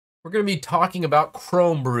We're going to be talking about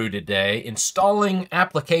Chromebrew today, installing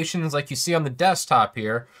applications like you see on the desktop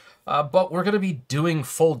here, but we're going to be doing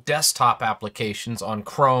full desktop applications on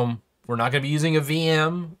Chrome. We're not going to be using a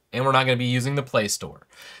VM, and we're not going to be using the Play Store.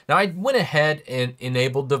 Now, I went ahead and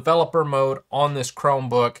enabled developer mode on this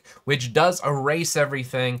Chromebook, which does erase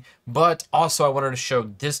everything, but also I wanted to show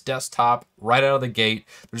this desktop right out of the gate.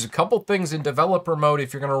 There's a couple things in developer mode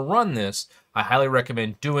if you're going to run this, I highly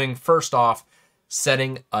recommend doing. First off,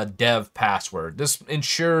 setting a dev password. This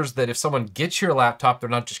ensures that if someone gets your laptop, they're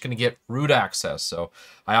not just going to get root access. So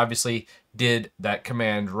I obviously did that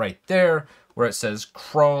command right there where it says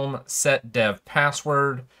Chrome set dev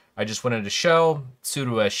password. I just wanted to show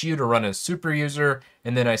sudo su to run as super user.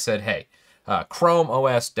 And then I said, hey, Chrome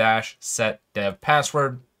OS dash set dev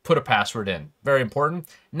password, put a password in. Very important.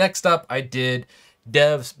 Next up, I did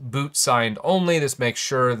devs boot signed only. This makes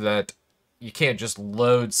sure that you can't just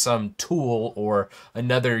load some tool or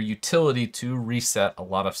another utility to reset a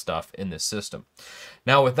lot of stuff in this system.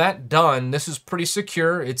 Now with that done, this is pretty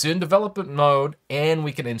secure. It's in development mode and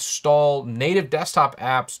we can install native desktop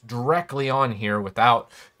apps directly on here without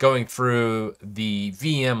going through the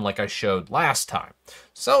VM like I showed last time.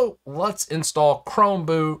 So let's install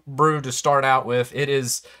Chromebrew to start out with. It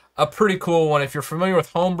is a pretty cool one. If you're familiar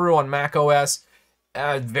with Homebrew on Mac OS,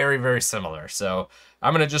 very, very similar. So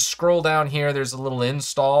I'm going to just scroll down here. There's a little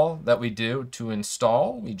install that we do to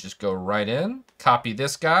install. We just go right in, copy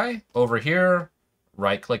this guy over here,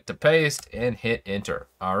 right click to paste and hit enter.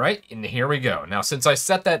 All right, and here we go. Now, since I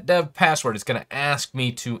set that dev password, it's going to ask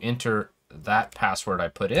me to enter that password I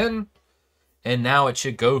put in. And now it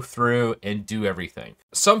should go through and do everything.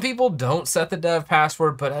 Some people don't set the dev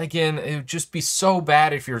password, but again, it would just be so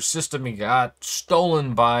bad if your system got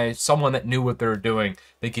stolen by someone that knew what they were doing.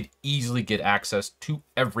 They could easily get access to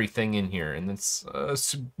everything in here, and it's a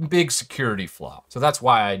big security flaw. So that's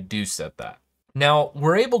why I do set that. Now,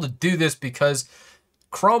 we're able to do this because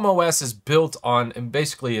Chrome OS is built on, and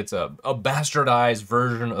basically it's a bastardized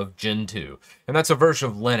version of Gen 2, and that's a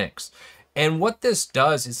version of Linux. And what this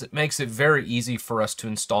does is it makes it very easy for us to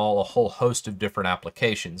install a whole host of different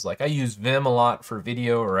applications. Like I use Vim a lot for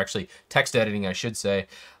video, or actually text editing, I should say.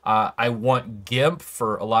 I want GIMP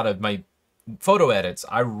for a lot of my photo edits.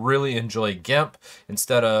 I really enjoy GIMP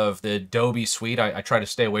instead of the Adobe suite. I try to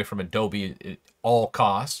stay away from Adobe at all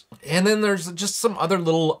costs. And then there's just some other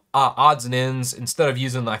little odds and ends. Instead of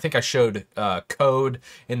using, I think I showed code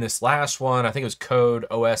in this last one. I think it was code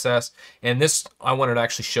OSS. And this, I wanted to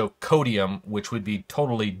actually show Codium, which would be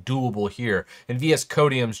totally doable here. And VS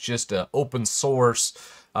Codium's just an open source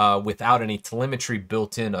without any telemetry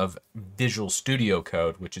built in of Visual Studio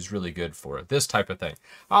Code, which is really good for this type of thing.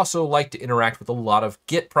 I also like to interact with a lot of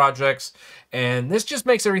Git projects, and this just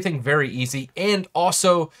makes everything very easy. And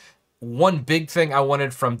also, one big thing I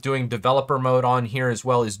wanted from doing developer mode on here as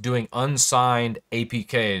well is doing unsigned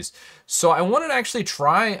APKs. So I wanted to actually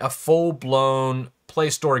try a full-blown Play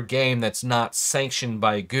Store game that's not sanctioned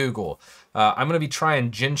by Google. I'm going to be trying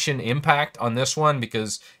Genshin Impact on this one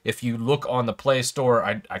because if you look on the Play Store,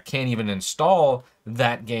 I can't even install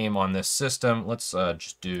that game on this system. Let's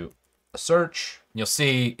just do a search. You'll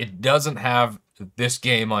see it doesn't have this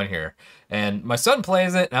game on here. And my son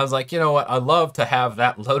plays it, and I was like, you know what? I'd love to have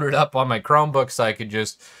that loaded up on my Chromebook so I could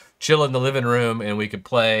just chill in the living room and we could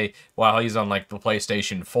play while he's on like the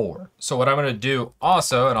PlayStation 4. So what I'm going to do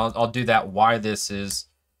also, and I'll do that while this is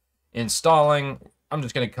installing, I'm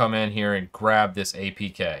just going to come in here and grab this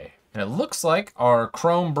APK. And it looks like our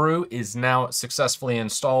Chromebrew is now successfully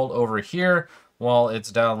installed over here while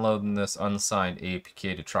it's downloading this unsigned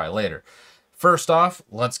APK to try later. First off,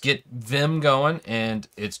 let's get Vim going, and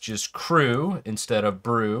it's just crew instead of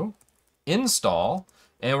brew. Install,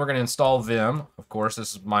 and we're going to install Vim. Of course,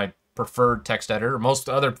 this is my preferred text editor. Most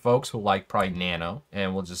other folks who like probably Nano,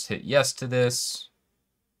 and we'll just hit yes to this,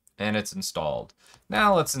 and it's installed.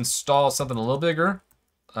 Now let's install something a little bigger,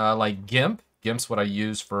 like GIMP. GIMP's what I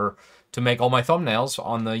use to make all my thumbnails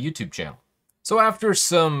on the YouTube channel. So after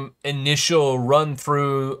some initial run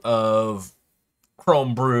through of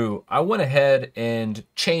Chromebrew, I went ahead and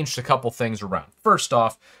changed a couple things around. First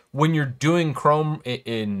off, when you're doing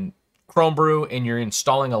Chromebrew and you're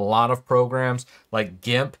installing a lot of programs like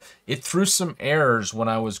GIMP, it threw some errors when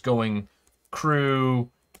I was going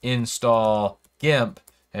crew install GIMP.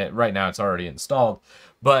 Right now it's already installed,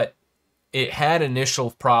 but it had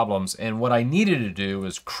initial problems, and what I needed to do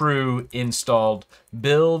was crew installed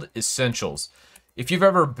build essentials. If you've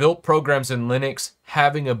ever built programs in Linux,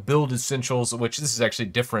 having a build essentials, which this is actually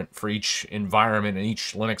different for each environment and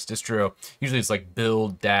each Linux distro, usually it's like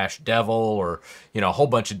build-devil or, you know, a whole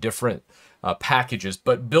bunch of different packages.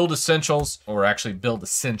 But Build Essentials, or actually Build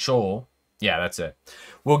Essential, yeah, that's it,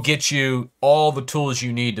 will get you all the tools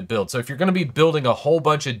you need to build. So if you're going to be building a whole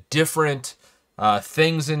bunch of different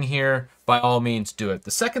things in here, by all means do it.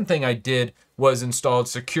 The second thing I did was installed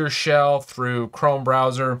Secure Shell through Chrome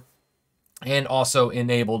browser, and also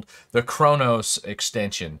enabled the Chronos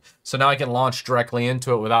extension. So now I can launch directly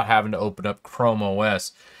into it without having to open up Chrome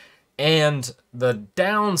OS. And the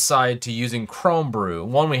downside to using Chrome Brew,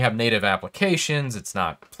 one, we have native applications. It's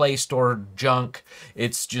not Play Store junk.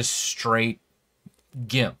 It's just straight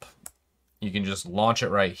GIMP. You can just launch it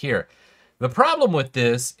right here. The problem with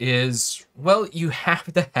this is, well, you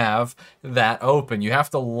have to have that open. You have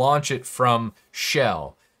to launch it from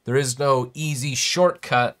shell. There is no easy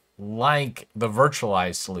shortcut like the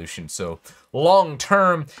virtualized solution. So long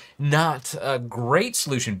term, not a great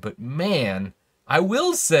solution, but man, I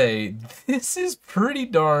will say this is pretty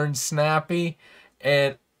darn snappy,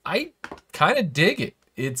 and I kind of dig it.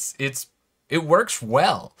 It works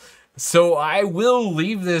well. So I will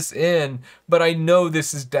leave this in, but I know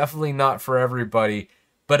this is definitely not for everybody.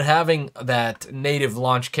 But having that native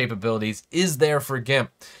launch capabilities is there for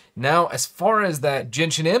GIMP. Now, as far as that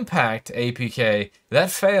Genshin Impact APK,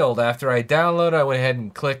 that failed after I downloaded. I went ahead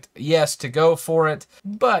and clicked yes to go for it.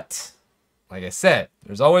 But, like I said,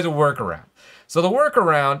 there's always a workaround. So the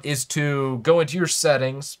workaround is to go into your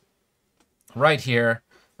settings right here,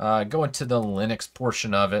 go into the Linux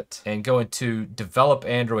portion of it, and go into Develop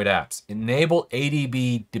Android Apps. Enable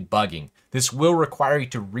ADB debugging. This will require you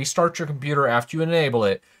to restart your computer after you enable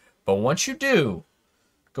it, but once you do,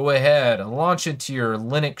 go ahead and launch into your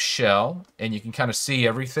Linux shell, and you can kind of see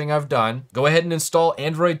everything I've done. Go ahead and install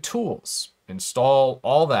Android tools. Install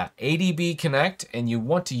all that. ADB Connect, and you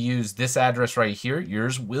want to use this address right here.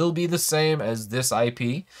 Yours will be the same as this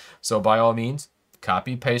IP, so by all means,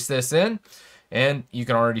 copy, paste this in, and you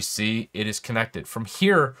can already see it is connected. From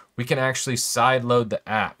here, we can actually sideload the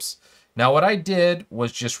apps. Now, what I did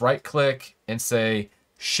was just right-click and say,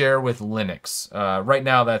 Share with Linux. Right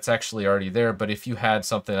now, that's actually already there, but if you had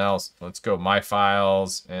something else, let's go My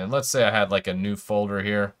Files, and let's say I had like a new folder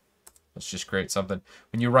here. Let's just create something.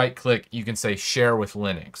 When you right-click, you can say Share with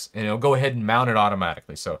Linux, and it'll go ahead and mount it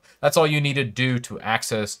automatically. So that's all you need to do to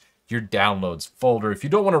access your downloads folder. If you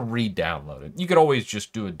don't want to re-download it, you could always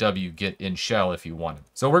just do a wget in shell if you wanted.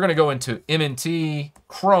 So we're going to go into MNT,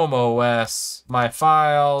 Chrome OS, My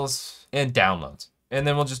Files, and Downloads. And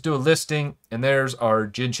then we'll just do a listing, and there's our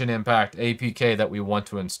Genshin Impact APK that we want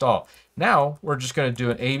to install. Now, we're just going to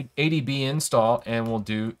do an ADB install, and we'll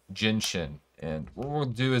do Genshin. And what we'll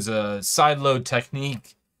do is a sideload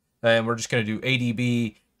technique, and we're just going to do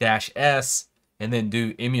ADB-S, and then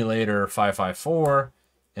do emulator 554,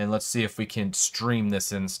 and let's see if we can stream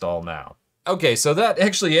this install now. Okay, so that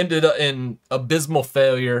actually ended in abysmal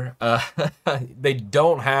failure. They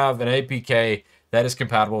don't have an APK that is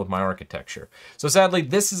compatible with my architecture. So sadly,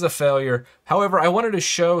 this is a failure. However, I wanted to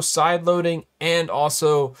show sideloading and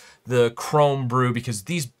also the Chrome Brew because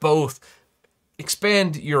these both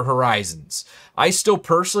expand your horizons. I still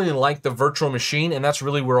personally like the virtual machine, and that's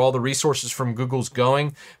really where all the resources from Google's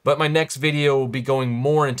going, but my next video will be going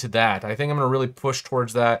more into that. I think I'm gonna really push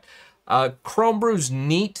towards that. Chrome Brew's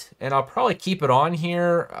neat, and I'll probably keep it on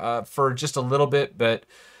here for just a little bit, but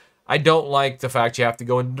I don't like the fact you have to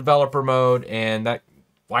go into developer mode and that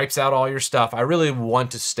wipes out all your stuff. I really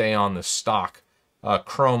want to stay on the stock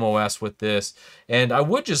Chrome OS with this, and I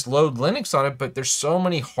would just load Linux on it, but there's so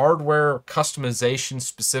many hardware customizations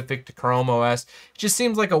specific to Chrome OS. It just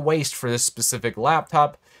seems like a waste for this specific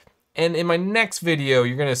laptop. And in my next video,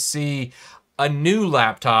 you're gonna see a new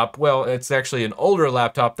laptop. Well, it's actually an older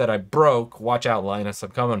laptop that I broke. Watch out, Linus,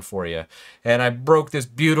 I'm coming for you. And I broke this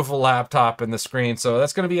beautiful laptop in the screen, so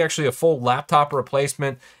that's gonna be actually a full laptop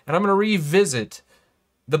replacement, and I'm gonna revisit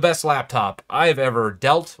the best laptop I've ever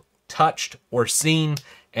dealt, touched, or seen,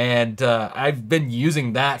 and I've been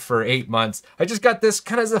using that for 8 months. I just got this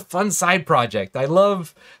kind of as a fun side project. I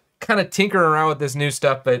love kind of tinkering around with this new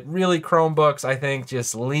stuff, but really Chromebooks, I think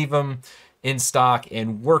just leave them in stock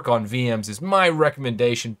and work on VMs is my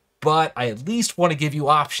recommendation, but I at least want to give you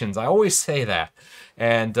options. I always say that.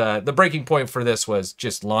 And the breaking point for this was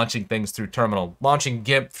just launching things through terminal. Launching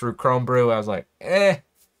GIMP through Chrome Brew, I was like,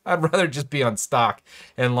 I'd rather just be on stock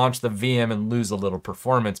and launch the VM and lose a little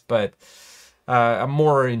performance, but I'm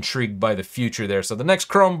more intrigued by the future there. So the next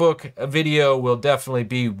Chromebook video will definitely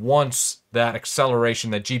be once that acceleration,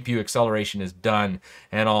 that GPU acceleration is done,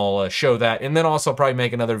 and I'll show that. And then also probably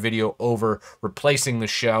make another video over replacing the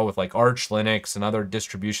shell with like Arch Linux and other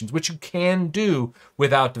distributions, which you can do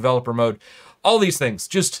without developer mode. All these things,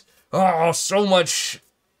 just, oh, so much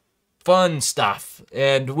fun stuff.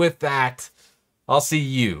 And with that, I'll see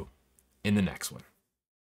you in the next one.